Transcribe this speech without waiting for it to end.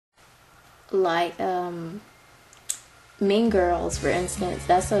like Mean Girls, for instance.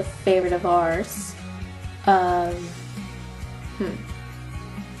 That's a favorite of ours.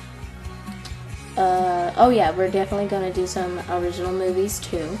 Oh yeah, we're definitely gonna do some original movies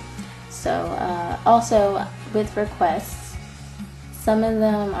too. So also with requests, some of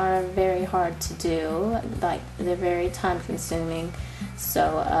them are very hard to do, like they're very time consuming.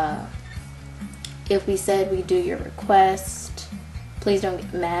 So if we said we do your request, please don't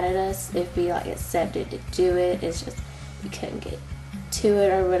get mad at us if we like accepted to do it. It's just we couldn't get to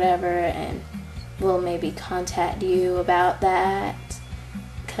it or whatever, and we'll maybe contact you about that,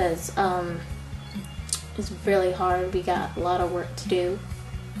 because it's really hard. We got a lot of work to do,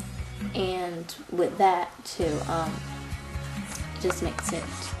 and with that too, it just makes it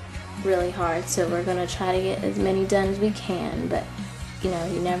really hard. So we're gonna try to get as many done as we can, but you know,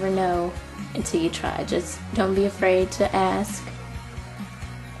 you never know until you try. Just don't be afraid to ask,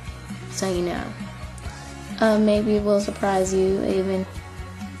 so you know. Maybe we'll surprise you. Even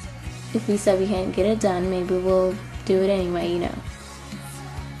if we said we can't get it done, maybe we'll do it anyway, you know.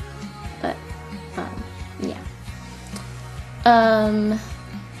 But yeah.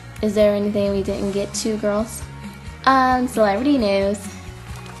 Is there anything we didn't get to, girls? Celebrity news.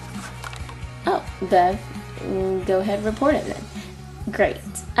 Oh, Bev, go ahead and report it then. Great.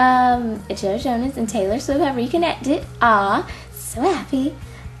 Joe Jonas and Taylor Swift have reconnected. Aw, so happy.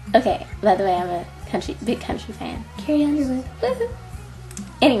 Okay, by the way, I'm a big country fan. Carrie Underwood. Woohoo.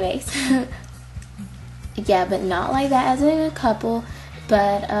 Anyways. Yeah, but not like that as in a couple,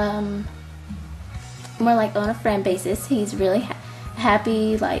 but more like on a friend basis. He's really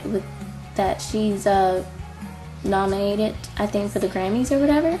happy like with that she's nominated, I think, for the Grammys or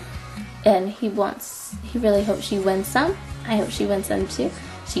whatever, and he really hopes she wins some. I hope she wins some too.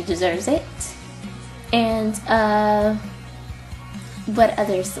 She deserves it. And what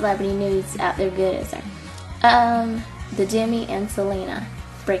other celebrity news out there good is there? The Demi and Selena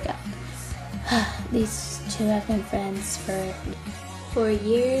breakup. These two have been friends for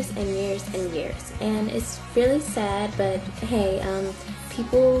years and years and years, and it's really sad, but hey,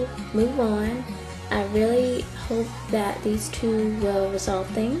 people move on. I really hope that these two will resolve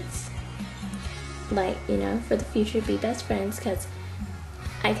things, like, you know, for the future, be best friends, because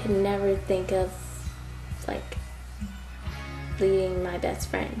I could never think of like leaving my best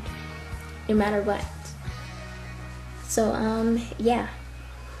friend, no matter what. So yeah,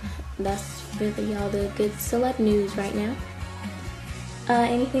 that's really all the good celeb news right now.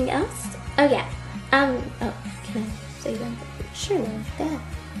 Anything else? Oh yeah. Oh, can I say that? Sure, yeah.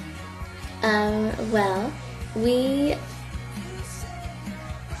 Well, we.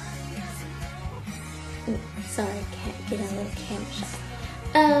 Sorry, can't get a little camera shot.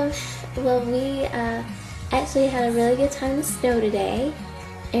 Well, we actually had a really good time in the snow today.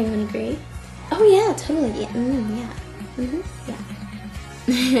 Everyone agree? Oh yeah, totally. Yeah.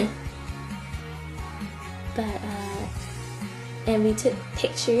 Yeah. But and we took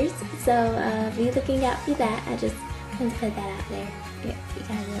pictures, so be looking out for that. I just wanted to put that out there. Yeah, if you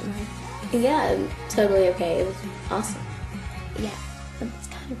guys don't mind. Yeah, totally okay. It was awesome. Yeah, it's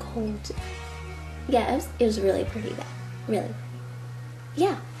kind of cold. Yeah, it was really pretty though. Really pretty.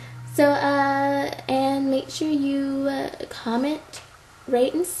 Yeah. So and make sure you comment,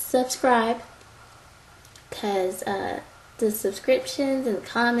 rate, and subscribe, because the subscriptions and the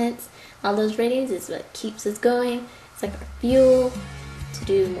comments, all those ratings is what keeps us going. It's like our fuel to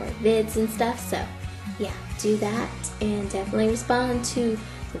do more vids and stuff. So yeah, do that, and definitely respond to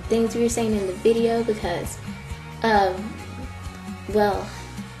the things we were saying in the video, because well,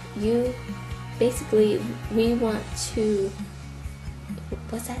 you basically, we want to,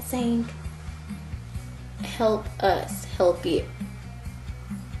 what's that saying? Help us help you.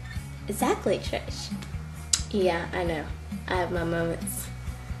 Exactly, Trish. Yeah, I know. I have my moments.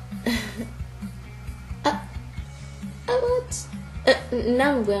 What?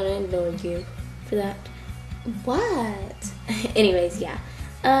 Now I'm gonna ignore you for that. What? Anyways, yeah.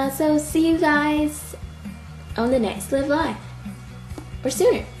 So see you guys on the next Live Live. Or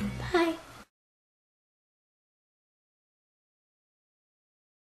sooner. Bye.